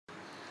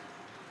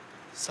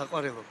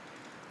საყვარელო,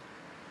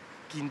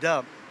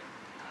 გინდა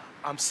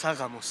ამ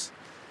საღამოს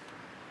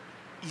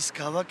ის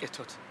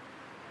გავაკეთოთ,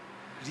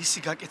 რისი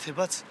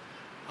გაკეთებაც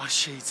არ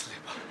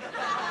შეიძლება.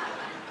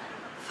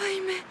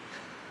 ვაიმე,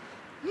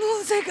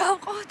 ნულზე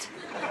გავყოთ.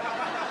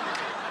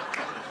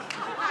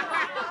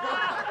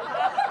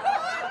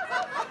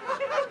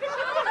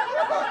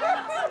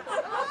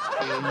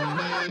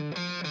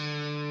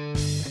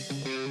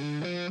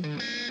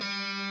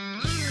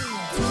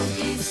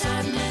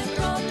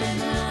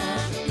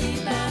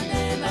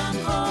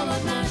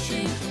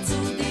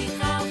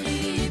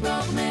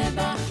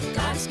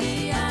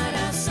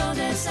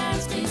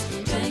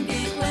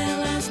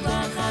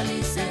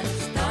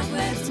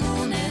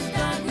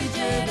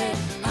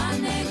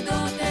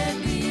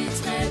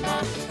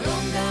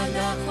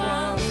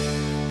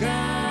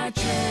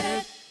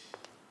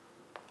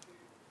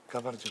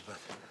 გამარჯობა.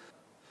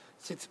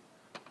 ცით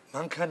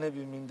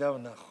მანქანები მინდა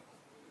ვნახო.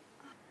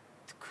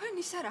 თქვენ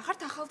ის არა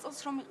ხართ ახალ წელს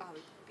რომ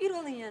იყავით?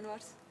 1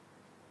 იანვარს.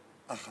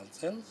 ახალ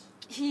წელს?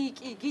 კი,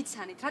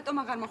 გიცანით, რატომ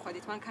აღარ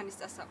მოხვედით მანქანის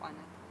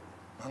წასაყვანად?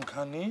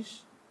 მანქანის?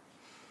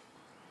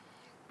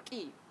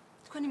 კი,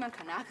 თქვენი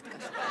მანქანა აქ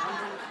დგას.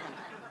 რამდენი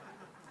ხანია?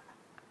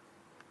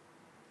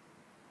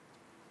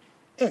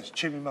 ეს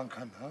ჩემი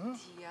მანქანაა?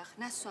 დიახ,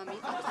 ნასვამი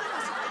იყავთ,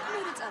 ასე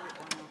მე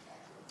წავიყვანო.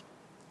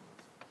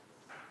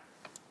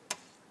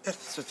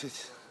 ერთი წუთით.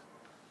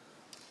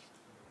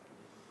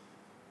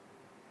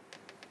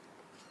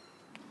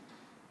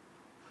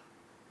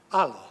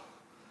 ალო.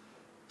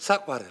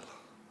 საყვარელო.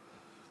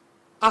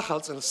 ახალ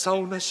წელს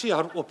საუნაში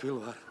არ ყოფილ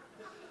ვარ.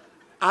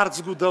 არც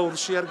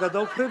გუდაურში არ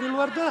გადავფრენილ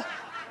ვარ და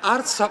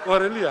არც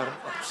საყვარელი არ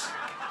მყავს.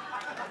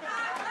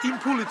 იმ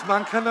ფულით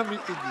მანქანა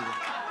მიყიდია.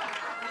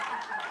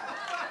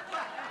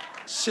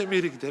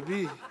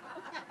 შემირიგდები?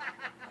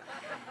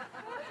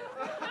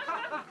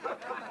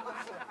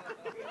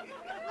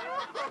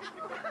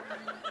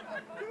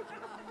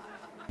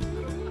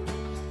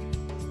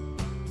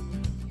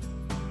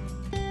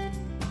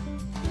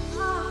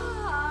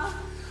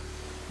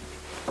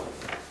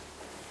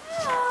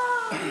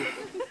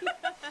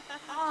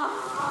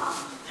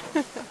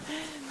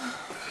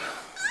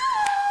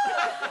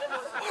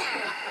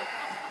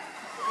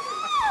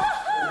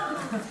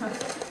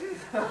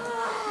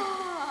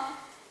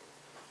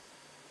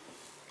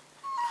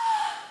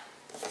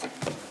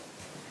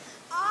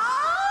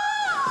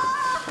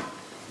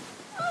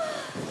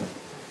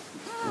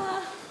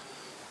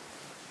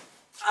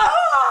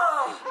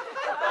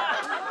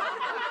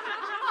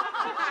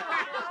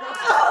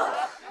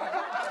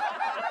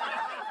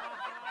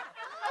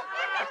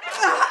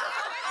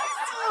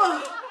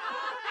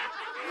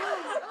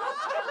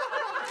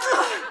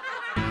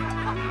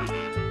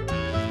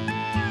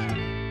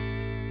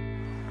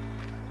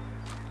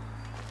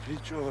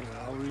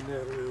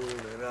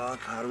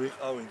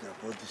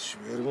 ბოდიში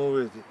ვერ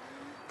მოვედი.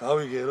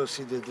 გავიგე რომ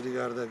სიდედრი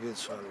გარდა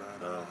გეცვალა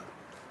რა.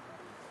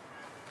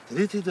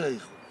 დრითი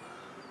დაიხო.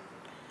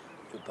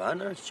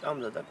 ბანანს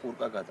ჭამდა და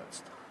კურკა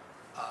გადაცდა.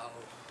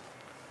 აუ.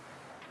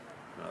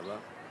 აბა.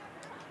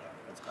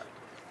 აწყარი.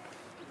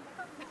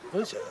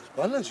 ვეცეს,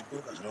 ბანანში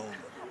კურკას რა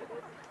უნდა?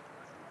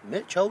 მე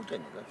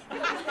ჩაუტენი და.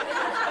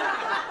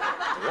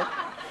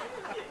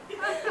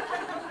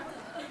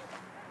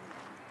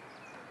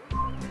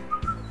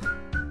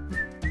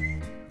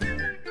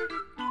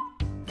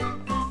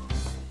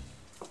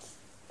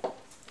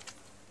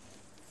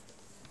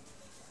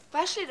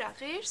 ბაში რა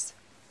ღირს?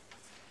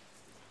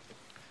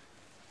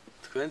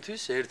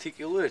 თქვენთვის 1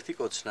 კილო 1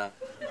 კოცნა.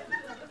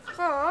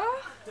 ხო?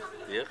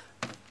 დიახ.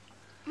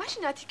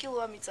 მაშინ 10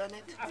 კილოა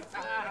მიწონეთ.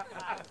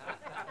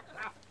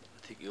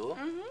 10 კილო?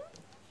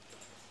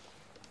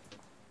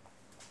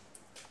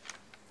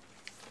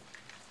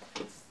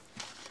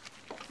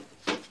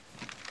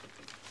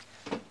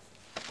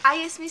 აი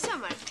ეს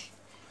მისამართი.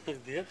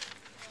 დიახ.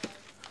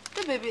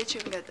 და ბებია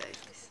ჩემ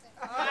გადაიქეს.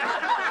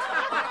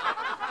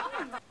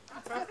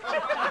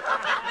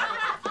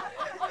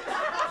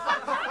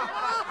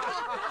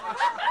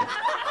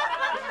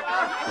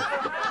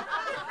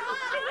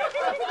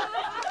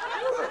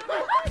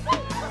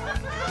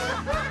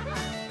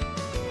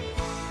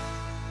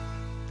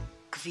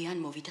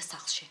 გვიან მოვიდა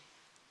სახლში.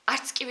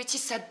 არც კი ვიცი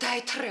სად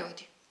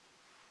დაეთრეოდი.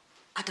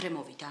 ადრე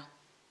მოვიდა.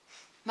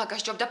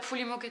 მაგას ჯობდა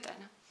ფული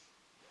მოგეტანა.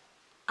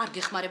 არ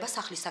გეხმარება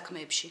სახლის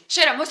საქმეებში.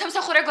 შენ რა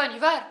მოსამსახურე გონი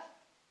ვარ?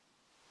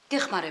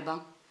 გეხმარება.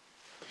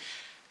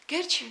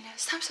 გერჩინა,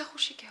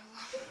 სამსახურში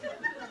გევლა.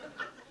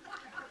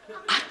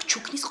 არ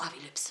გჩუქნის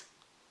ყვავილებს.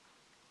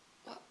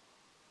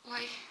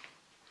 ვაი,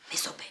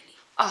 მეზობელი.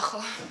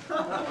 ახლა.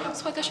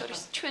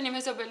 სხვადასხვის ჩვენი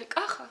მეზობელი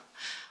კახა.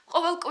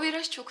 ყოველ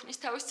კვირას ჩუქნის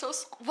თავის ცოლს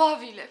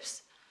ყვავილებს.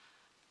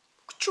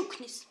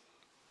 გჩუქნის.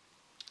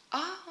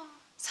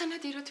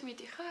 სანადიროთ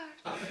მიდიხარ?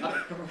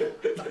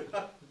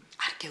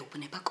 არ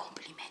გეუბნება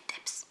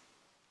კომპლიმენტებს.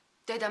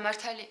 დედა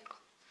მართალი იყო.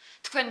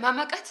 თქვენ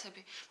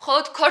მამაკაცები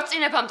მხოლოდ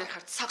ქორწინებამდე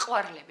ხართ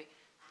საყვარლები.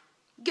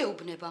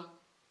 გეუბნება.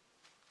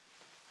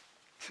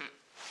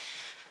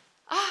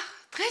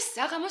 დღეს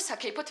საღამოს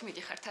საკეიფოთ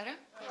მიდიხართ არა?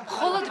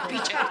 მხოლოდ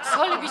ბიჭები,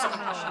 ცოლების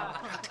გარეშე.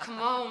 რა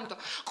თქმა უნდა,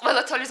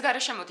 ყველა ცოლის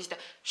გარეშე მოდის და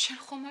შენ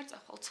ხომ არ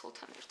წახვალ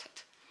ცოლთან ერთად.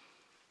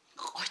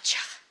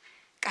 ოჩახ,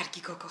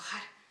 კარგი გოგო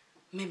ხარ.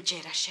 მე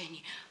მჯერა შენი.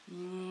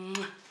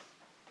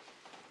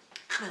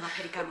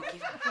 ყველაფერი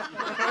გამოგივა.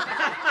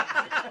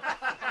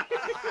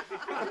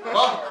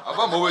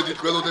 აბა მოვედით,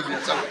 გველოდებია,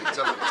 წავედით,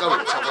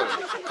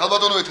 საყვარელი.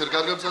 ქალბატონო ეთერ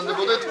კარგებს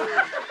ანდებოდეთ?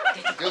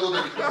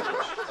 გველოდებით.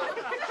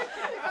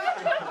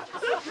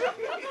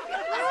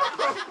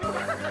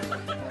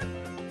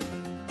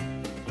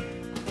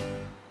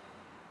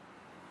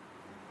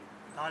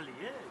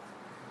 დალიეთ?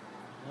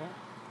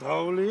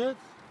 დავლიეთ?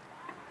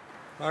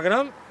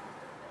 მაგრამ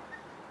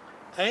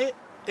აი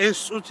ეს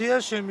წუთია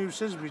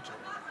შემივსეს ბიჭო.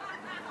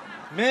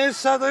 მე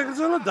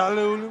სადაგრძელო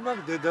დალეული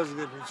მაქვს დედას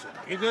გეფიცე.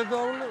 კიდე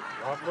დავლე,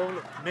 რა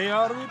პრობლემა? მე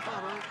არ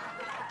ვიპარო.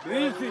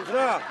 ვირთით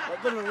რა,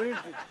 ბატონო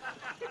ვირთით.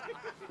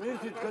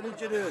 ვირთით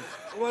განიჭერეთ,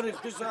 უარი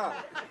ხტისა.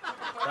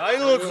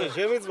 დაილოცე,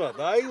 შემეცმა,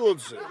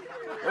 დაილოცე.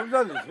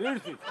 მომძალით,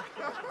 ვირთით.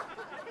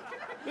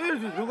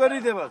 ვირთით,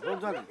 უგარიდებას,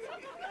 მომძალით.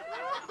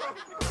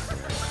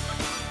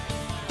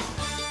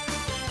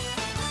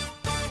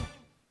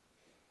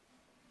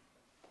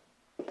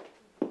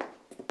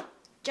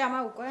 ჭამა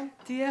უკვე?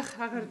 დიახ,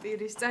 აღარ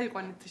ტირის,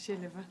 წაიყვანეთ თუ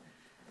შეიძლება.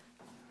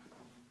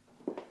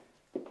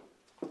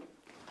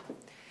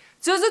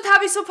 ზოზო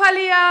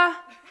თავისუფალია.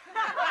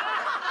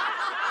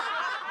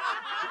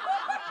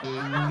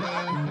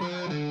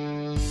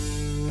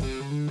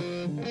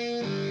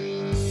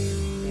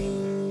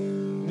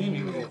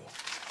 ნინიკო.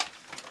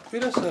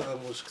 პირასაღა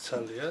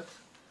მოსკცალიათ?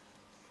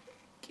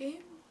 კი,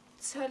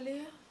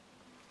 ცალია.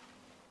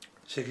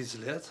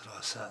 შეგიძლიათ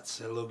 8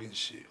 საათზე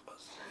ლოგინში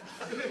იყოს.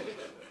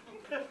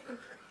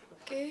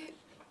 კი,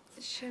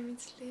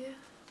 შემიძლია.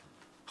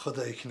 ხო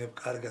და იქნებ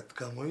კარგად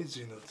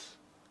გამოიძინოთ.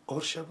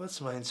 ორშაბათს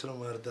მაინც რომ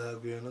არ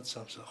დააგვიანოთ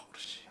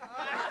სამსახურში.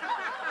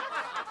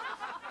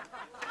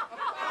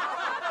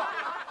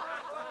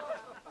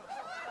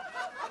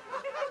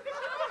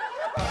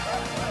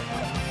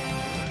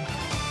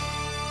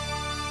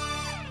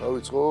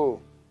 დავიწყო?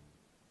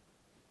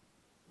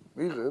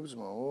 მიღებ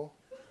ძმაო?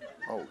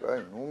 აუ, კაი,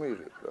 ნუ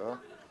მიღებ რა.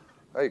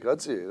 აი,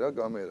 გააციერა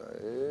კამერა.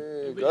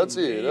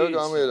 გააციერა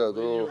კამერა,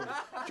 დო.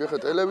 შეხა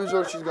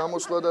ტელევიზორში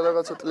გამოსვლა და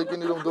რაღაცა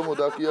ტლიკინი რომ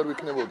დომოდა, აქ არ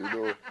ვიქნებოდი,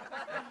 დო.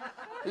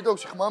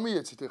 იდოქში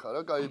ხმამიეცით ეხა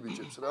რა, კაი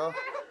ბიჭებს რა.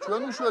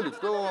 ჩვენ უშველით,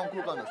 დო, ამ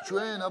ქვეყანას.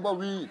 ჩვენ, აბა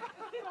ვი?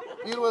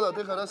 პირველად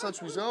ეხა რასაც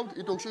ვიზავთ,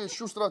 იდოქში ეს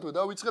შუსტრათვე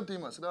დავიწყებთ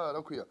იმას რა,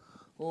 რა ქვია.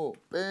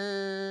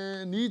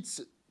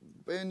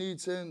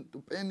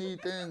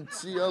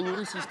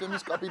 პენიტენციალური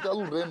სისტემის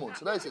კაპიტალურ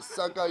რემონტს რა, ესე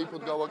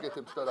საკაიფოდ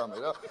გავაკეთებთ და რამე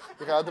რა.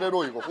 ეხა ადრე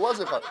რო იყო, ხო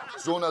აზე ხარ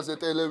ზონაზე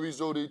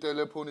ტელევიზორი,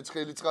 ტელეფონი,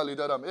 ცხელი წყალი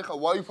და რამე. ეხა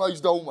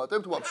Wi-Fi-ს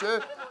დაუმატებთ ვაფშე?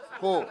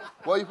 ხო,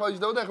 Wi-Fi-ს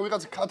დავა და ეხა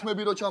ვიღაც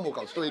ქათმები რო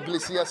ჩამოყავს, თო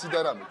ეგლესიასი და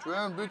რამე.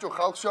 ჩვენ ბიჭო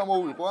ხალხს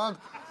ჩამოვიყვანთ.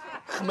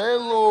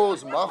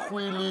 ხმელოს,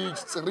 מחვილიც,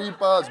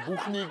 წრიპას,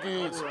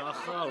 ბუხნიკიც. რა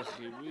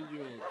ხალხი,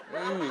 ბიჭო.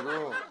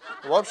 რო.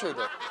 ვაფშე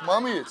და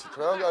ხმამიეცით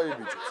რა, კაი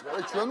ბიჭებს.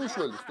 აი ჩვენ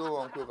უშველით თო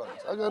ამ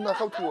ქვეყანას. აგარ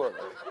ნახავ თუ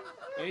არა.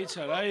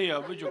 ეიცა რაია,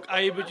 ბიჭო,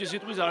 კაი ბიჭი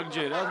სიტყვის არ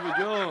გჯერათ,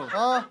 ბიჭო?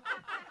 ჰა?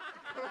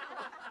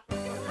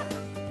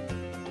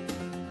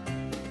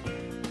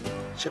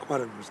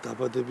 შეყვარებულს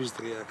დაბადების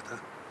დღე აქვს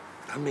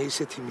და მე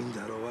ისეთი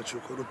მინდა რომ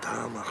ვაჩუქო რომ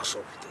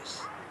დაამახსოვრდეს.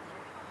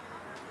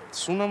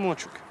 სუნა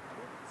მოაჩუქე.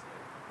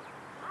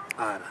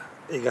 არა,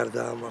 ეგ არ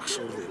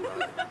დაამახსოვრდება.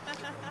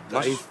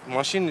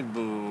 მაშინ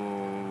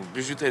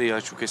ბიჟუტერია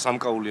აჩუქე,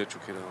 სამკაული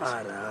აჩუქე რაღაც.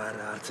 არა,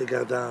 არც ეგ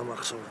არ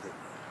დაამახსოვრდება.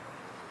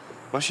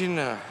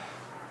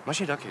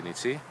 მაშინ რა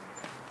ქენიცი?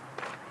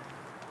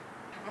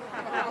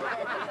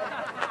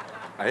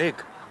 აი ეგ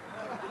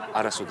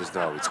არასოდეს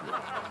დაავიწყო.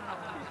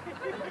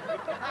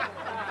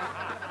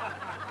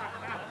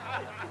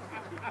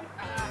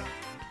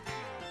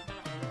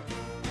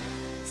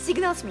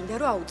 სიგნალს მინდა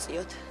რომ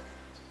აუწიოთ.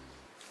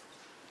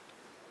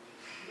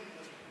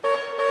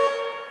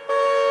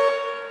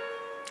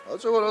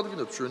 აწევა რა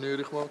გინდა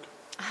ჩვენიერი ხმავთ?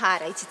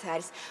 არა, იცით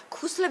არის.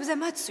 ქუსლებზე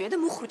მაცვია და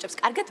მუხრუჭებს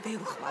კარგად ვერ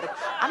ვხმარებ.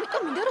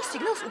 ამიტომ მინდა რომ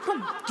სიგნალს უფრო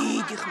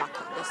დიდი ხმა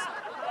ქონდეს.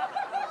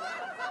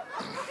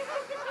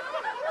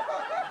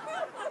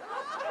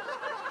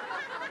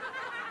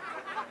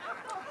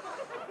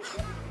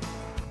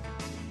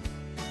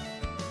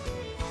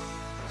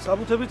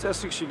 საბუთები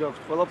წესრიგში გაქვთ,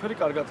 ყველაფერი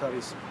კარგად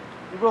არის.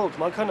 უბრალოდ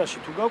მანქანაში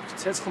თუ გაქვთ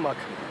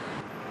ცეცხლმაქრი.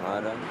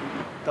 არა.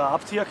 და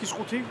აფთიაქის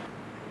ყუთი?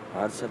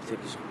 არც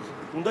აფთიაქის ყუთი.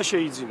 უნდა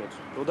შეიძინოთ.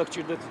 რო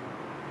დაგჭირდეთ?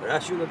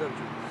 რაში უნდა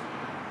დამჭირდეს?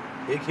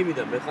 ექიმი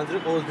და მეხანძრე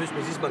ყოველთვის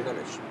მიზის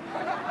მანქანაში.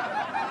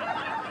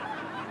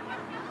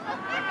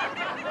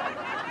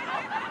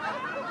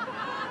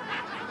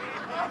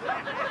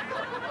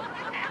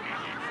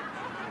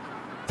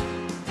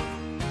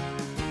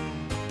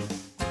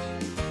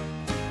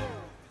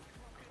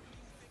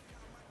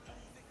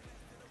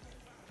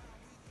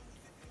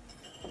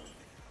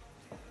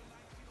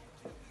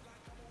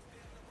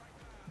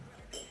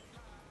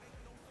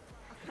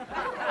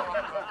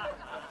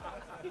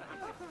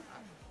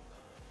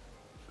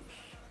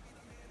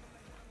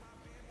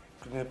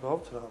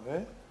 გნებავთ რამე?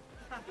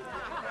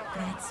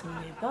 რაც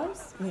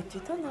მებავს, მე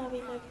თვითონ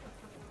ავიღებ.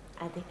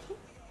 ადექი?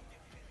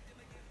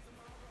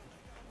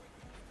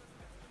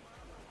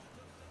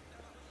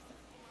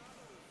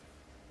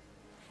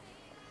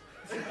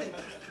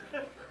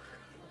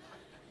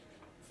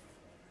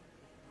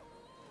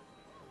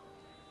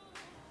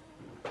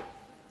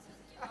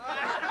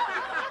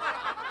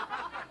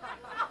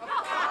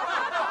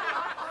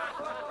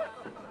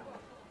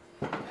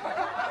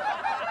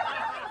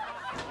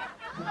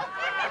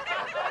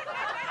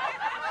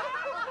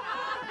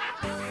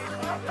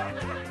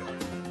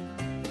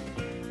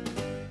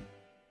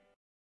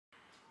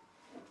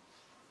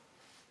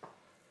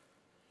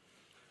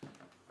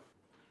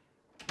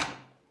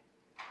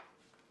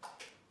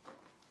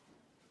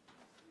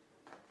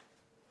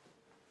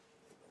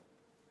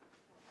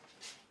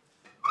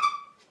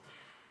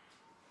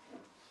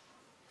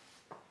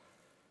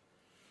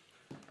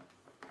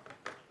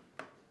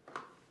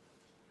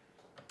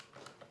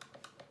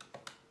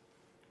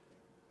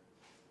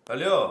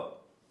 Алло.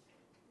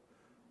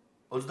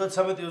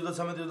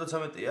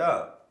 33-33-33-ია?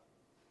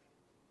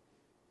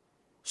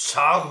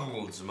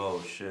 საღმულ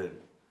ძმაო შენ.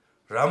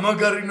 რა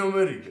მაგარი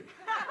ნომერია?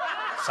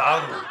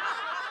 საღმულ.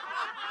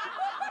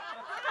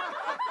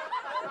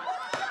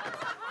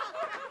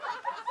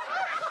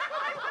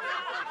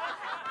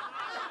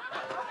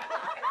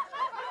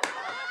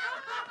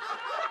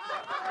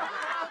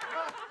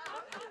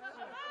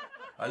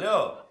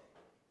 Алло.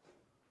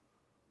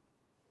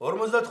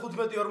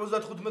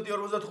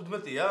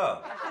 55-55-55-55-ია?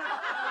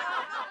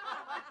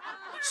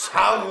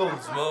 საღმულ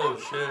ძმაო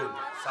შენ,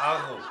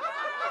 საღმულ.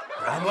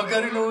 რა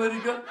მაგარი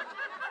ნომერია?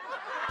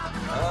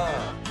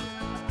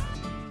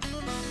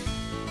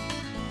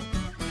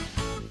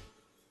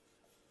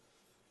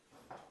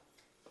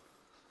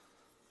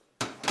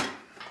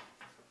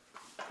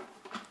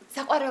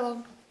 საყვარელო.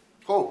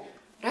 ხო.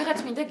 რაღაც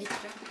მინდა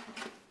გითხრა.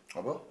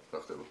 აბა, რა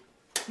ხდება?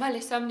 მალე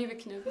სამნი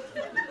ვიქნები.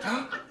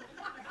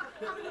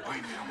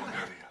 ვაიმე რა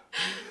მაგარია.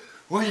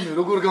 ვაიმე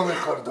როგორ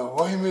გამეხარდა,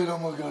 ვაიმე რა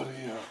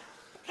მაგარია.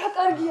 რა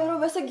კარგია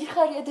რომ ესე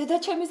გიხარია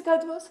დედაჩემის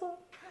გადმოსვლა.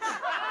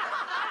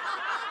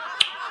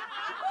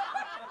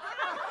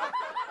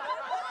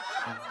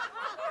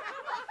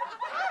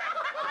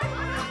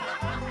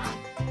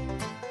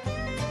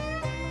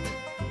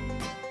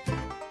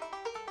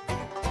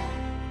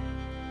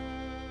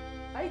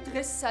 აი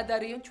დღეს სად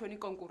არიან ჩვენი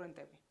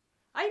კონკურენტები?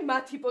 აი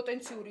მათი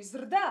პოტენციური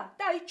ზრდა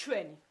და აი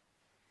ჩვენი.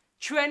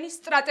 ჩვენი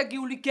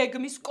სტრატეგიული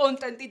გეგმის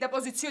კონტენტი და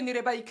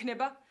პოზიციონირება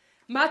იქნება,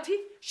 მათი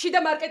შიდა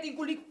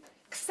მარკეტინგული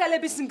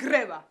ქსელების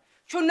ნგრევა.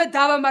 ჩვენ უნდა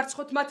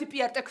დავამარცხოთ მათი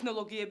PR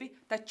ტექნოლოგიები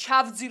და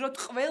ჩავძიროთ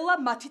ყველა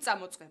მათი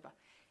წამოწყება.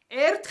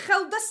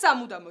 ერთხელ და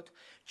სამუდამოდ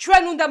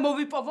ჩვენ უნდა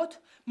მოვიპოვოთ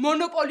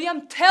მონოპოლია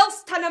მთელს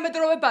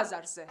თანამედროვე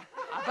ბაზარზე.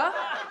 აბა,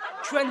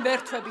 ჩვენ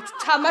ვერთვებით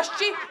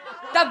თამაშში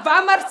და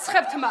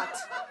ვამარცხებთ მათ.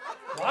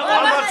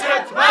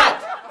 ვამარცხებთ მათ.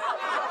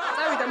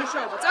 წავიდა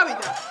მუშაობა,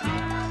 წავიდა.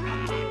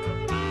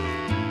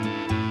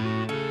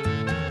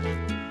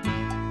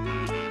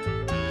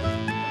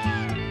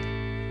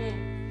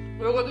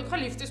 როგორ გითხა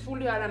ლიფტის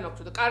ფული არ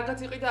ამაქვს და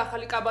კარგად იყიდა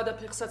ახალი კაბა და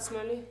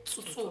ფეხსაცმელი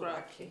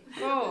წუწურაკი.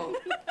 ხო.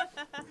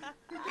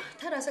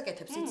 თა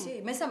რასაკეთებს იცი?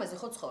 მესამეზე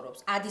ხო ცხოვრობს.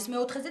 ადის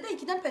მეოთხეზე და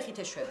იქიდან ფეხით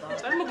ეშვება.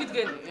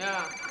 წარმოგიდგენია.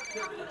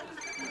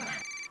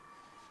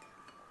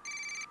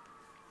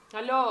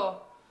 ალო.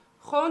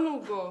 ხო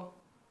ნუგო.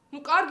 ნუ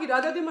კარგი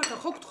რა დადემართა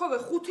ხო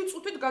გთხოვე 5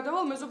 წუთით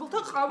გადავალ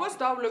მეზობელთა ყავას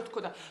დავლევ თქო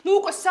და ნუ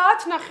უკვე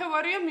საათ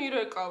ნახევარია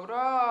მირეკავ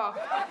რა.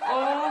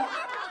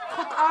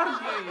 ხო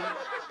კარგი.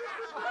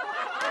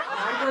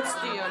 არ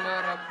გაცდიან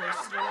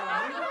არაფერს რა.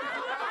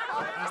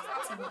 ეს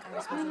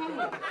წინკარის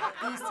მეზობელი.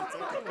 ის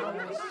წიწე.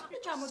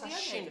 ჩამოდიან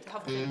შენ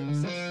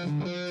თავხელებს.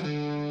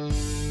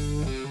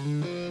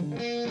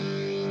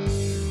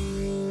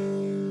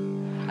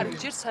 არის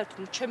ჯერ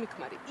საერთოდ ჩემი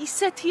ქმარი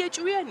ისეთი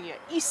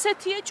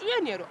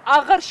ეჭვიანია რომ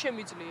აღარ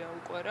შემიძლია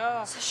უკვე რა.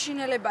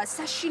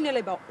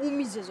 საშინელება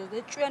უმიზეზოდ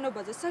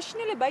ეჭვიანობაზე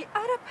საშინელება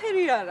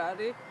არაფერი არ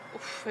არის.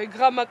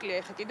 ეგღამაკლია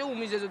ეხა კიდე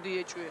უმიზეზოდ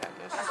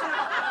ეჭვიანოს.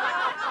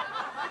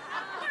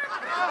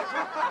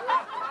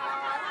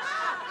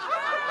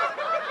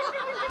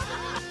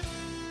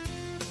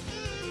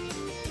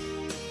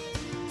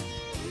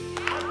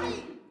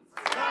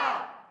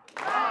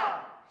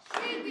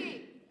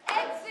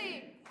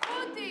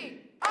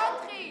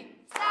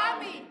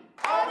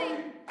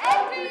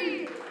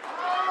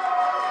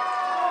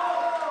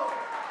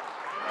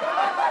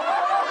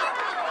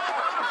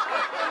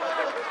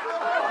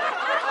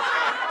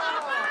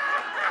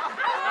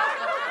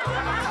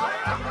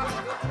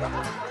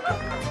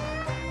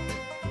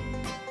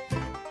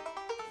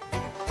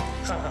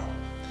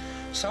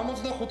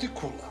 სამოცდახუთი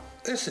ქულა.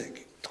 ესე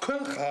იგი,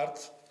 თქვენ ხართ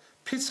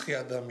ფიცხი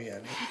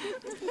ადამიანი.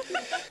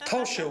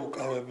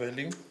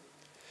 თავშეუკავებელი.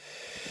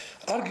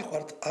 არ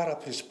გიყვართ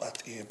არაფრის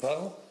პატიება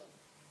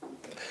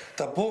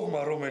და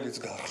ბოღმა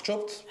რომელიც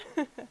გახჭობთ,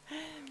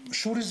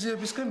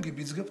 შურიზიებისკენ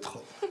გიბიძგებთ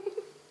ხოლმე.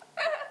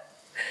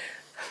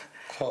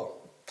 ხო.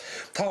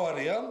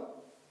 თავარია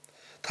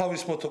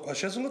თავის მოტოყვა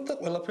შეძლოთ და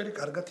ყველაფერი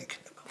კარგად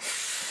იქნება.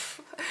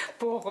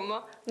 ბოღმა,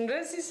 რა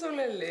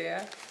სისულელეა.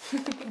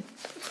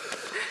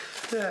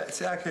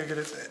 ეს აქ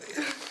ეგრე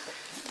წერია.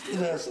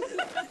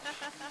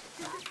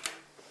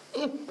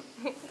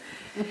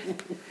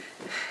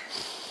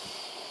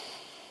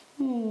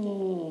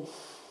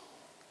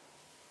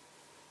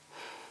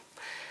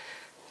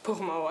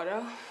 Փողმა ვარა?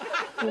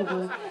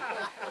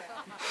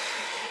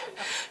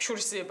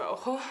 შურისიებაო,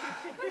 ხო?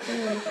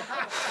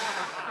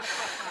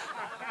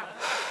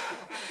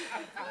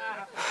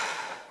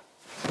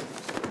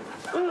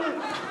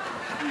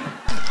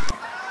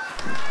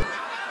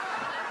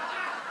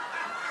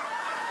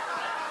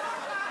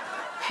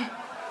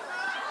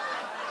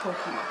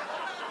 Փողმა.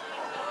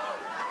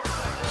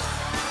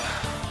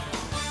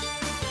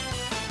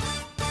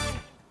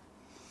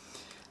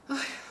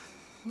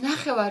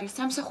 ნახევარი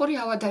სამსახური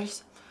ავად არის.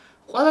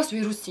 ყველას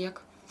ვირუსი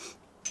აქვს.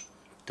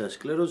 და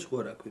სკლეროზი ხო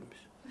არ აქვს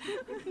იმის?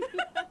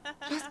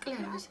 რა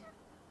სკლეროზი?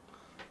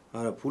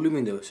 არა, ფული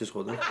მინდა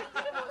სისხლოდან.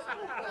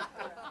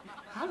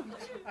 არ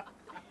ვიცი.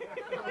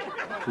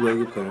 თუ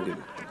აიგებ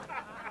გამოგები.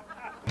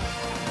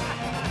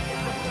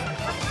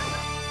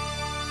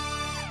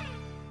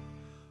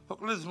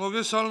 მოკლედ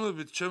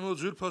მოგესალმებით, ჩემო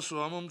ძვირფასო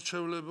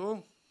ამომრჩევლებო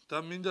და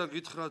მინდა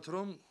გითხრათ,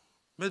 რომ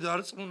მე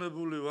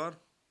დარწმუნებული ვარ,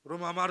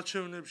 რომ ამ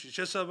არჩევნებში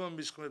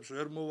შესაბამის ხმებს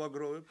ვერ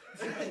მოვაგროვებ,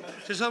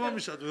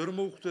 შესაბამისად ვერ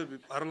მოვხვდები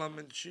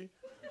პარლამენტში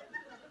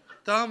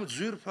და ამ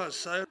ძვირფას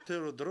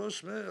საერთო დროს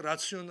მე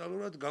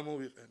რაციონალურად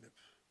გამოვიყენებ.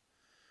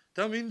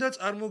 და მინდა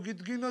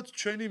წარმოგიდგინოთ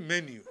ჩვენი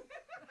მენიუ.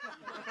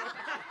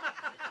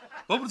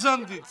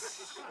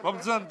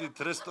 მობრძანდით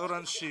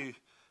რესტორანში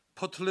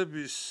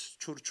ფოთლების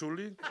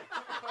ჩურჩული.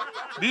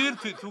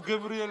 მირთვით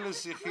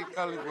უგებრიელესი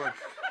ხიკალი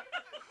გვაქვს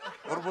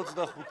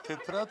 45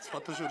 თეთრად,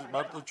 ფათოშორის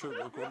მარტო ჩვენ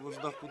გვაქვს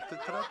 45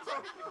 თეთრად.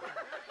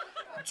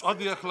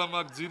 წვადი ახლა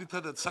მაგ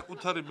ძირითადად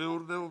საკუთარი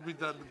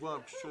მეურნეობიდან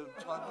გვაქვს ჩვენ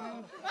წვადი.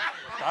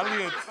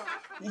 ძალიან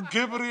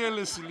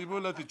უგებრიელესი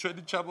ლიმონადი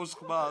ჩვენი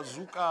ჩამოსხმა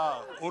ზუკა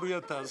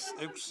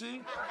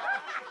 2006.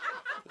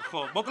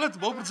 ხო, მოკლედ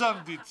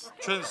მობრძანდით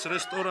ჩვენს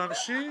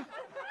რესტორანში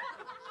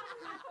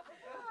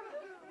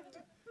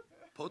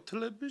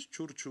ფოთლების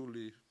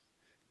ჩურჩული.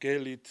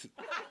 გელით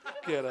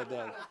კი არა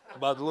და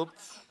მადლობთ.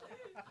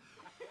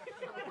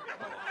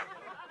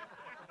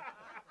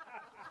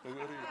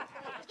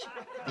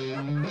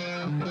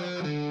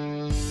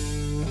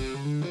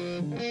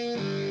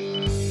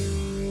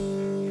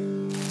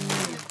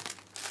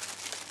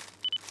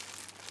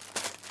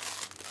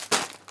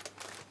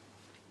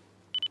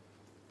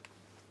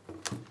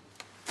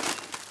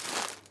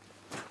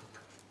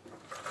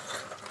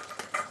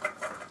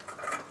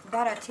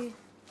 ბარათი?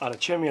 არა,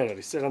 ჩემი არ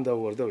არის, წეგან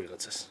დაუვარდა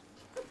ვიღაცას.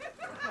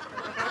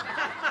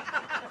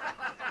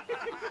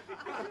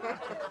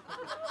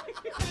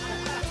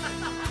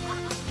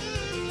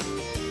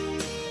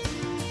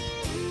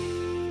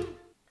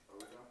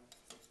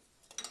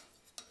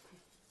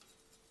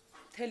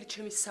 მთელი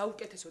ჩემი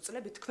საუკეთესო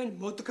წლები თქვენ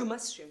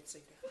მოდგმას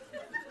შევწირე.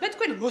 მე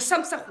თქვენი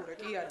მოსამსახურე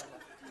კი არა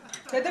ვარ.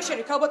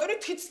 დედაშენი ქალბატონი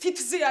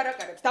თითზე არ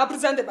აკარებს,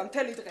 დაბრძანდება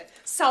მთელი დღე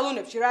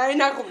სალონებში რა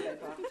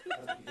ენაღვლება.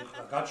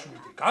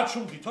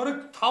 გაჩუმდი, თორე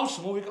თავს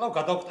მოვიკლავ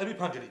გადავყტები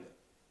ფანჯრიდან.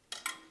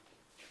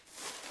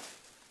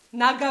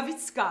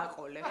 ნაგავიც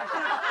გააყოლე.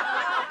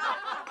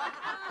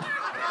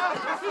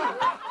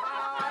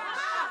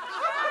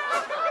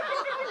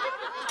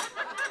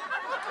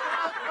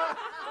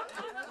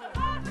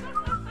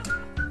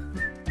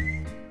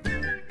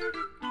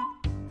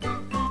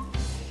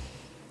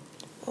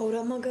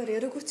 რა მაგარია,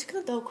 როგორც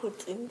იქნა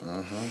დავქორწინდი.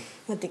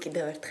 მოდი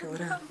კიდევ ერთხელ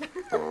რა.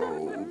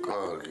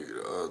 კარგი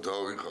რა,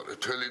 დავიხარე.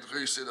 მთელი დღე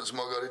ისედაც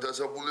მაგარი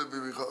დასაბულები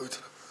ვიყავით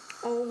რა.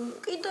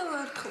 კიდევ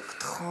ერთხელ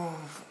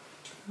გთხოვ.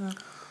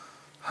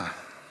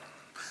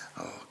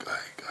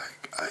 კაი.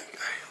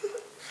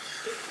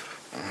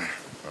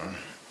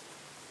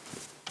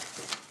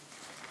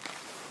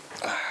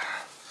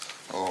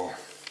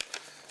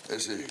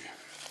 ესე იგი,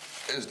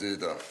 ეს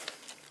დედა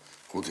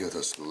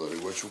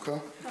 $5,000 გვაჩუქა.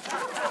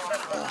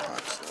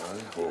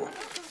 ხო,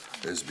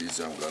 ეს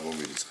ბიძამ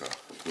გამომირიცხა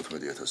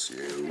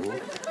 15,000 €.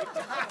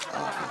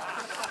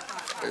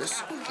 ეს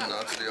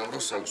ნატრიამრო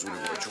საგზური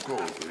გვაჩუქა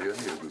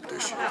ორკვირიანი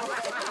ეგვიპტეში.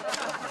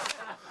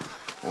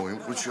 იმ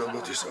ყუთში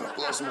ალბათ ისა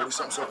პლაზმური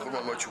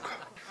სამსახურმა მაჩუქა.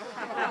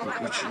 იმ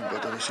ყუთში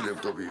ბატონში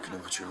ლეპტოპი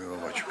იქნება ჩემი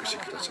მამაჩუკის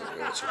იქაც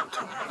რაღაცა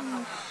უთხრა.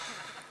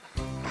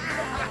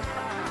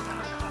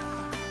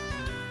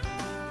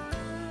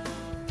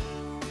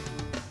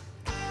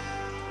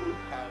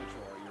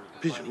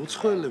 ბიჭო,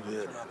 უცხოელები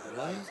არიან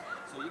რა?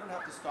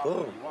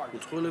 ხო,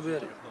 უცხოელები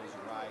არიან.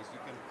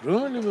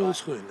 რომელიმე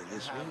უცხოელი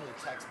ესმე?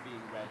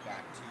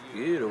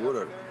 კი, როგორ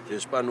არის?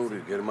 ესპანური,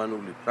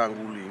 გერმანული,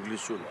 ფრანგული,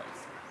 ინგლისური.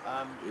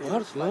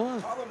 მართლა?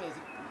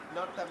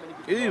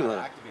 კი,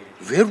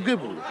 ვერ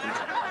ვგებულობ.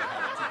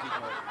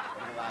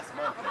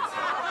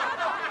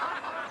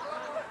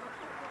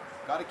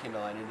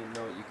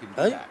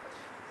 აი,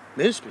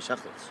 მესმის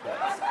ახლაც.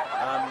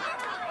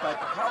 But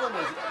the problem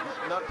is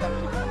not that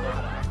many people know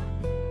how to act.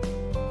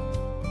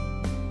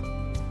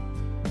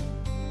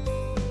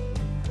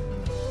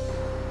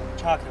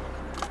 ჩააქრება.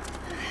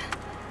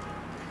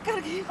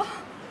 კარგი იყო.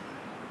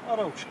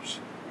 არა უშვებს.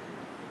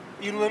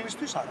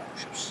 პირველისთვის არა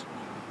უშვებს.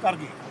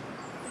 კარგი იყო.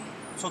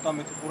 ცოტა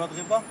მეტი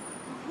ყურადღება,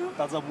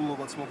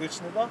 დაძაბულობაც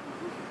მოგეხსნება,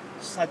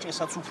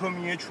 საჭესაც უფრო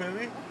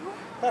მიეჩვევი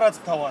და რაც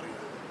მთავარია,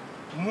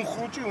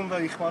 მუხრუჭი უნდა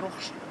იხმარო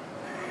ხშირად.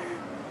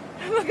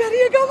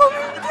 მაგარია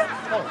გამომივიდა.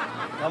 ხო,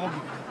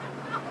 გამოგივიდა.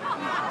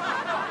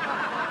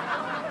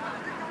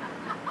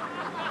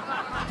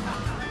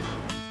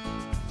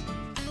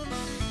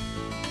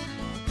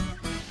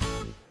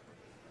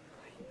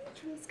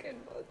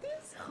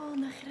 ხო,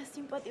 ნახე რა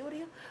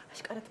სიმპათიურია.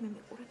 აშკარად მე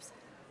მიყურებს.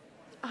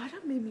 არა,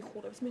 მე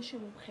მიყურებს, მე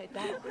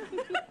შემომხედა.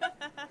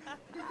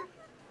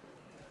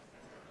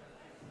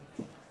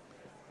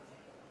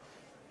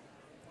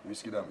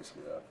 ვისკი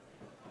დამისხი რა.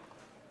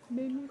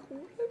 მე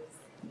მიყურებს.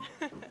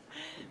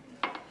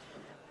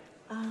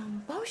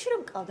 ბავშვი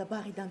რომ ყავდა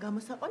ბაღიდან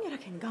გამოსაყვანი,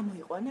 რაკენი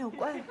გამოიყვანე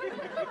უკვე?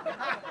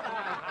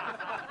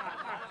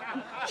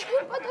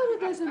 ჩემ პატარა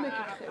დაზე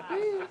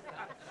მეკითხები?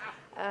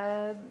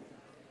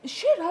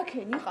 შენ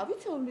რაკენი იყავი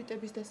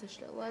ცეულიტების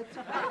დასაშლელად?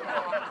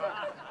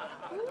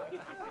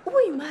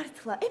 უი,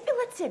 მართლა,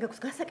 ეპილაცია გაქვს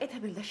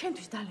გასაკეთებელი და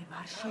შენთვის დალევა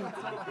არ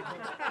შეიძლება.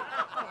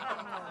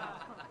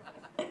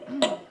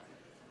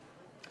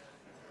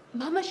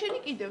 მამა შენი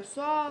კიდევ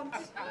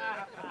სვამს?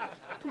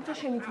 თუმცა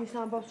შენი თმის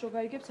ამბავს რო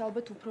გაიგებს,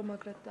 ალბათ უფრო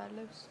მაგრად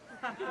დალევს.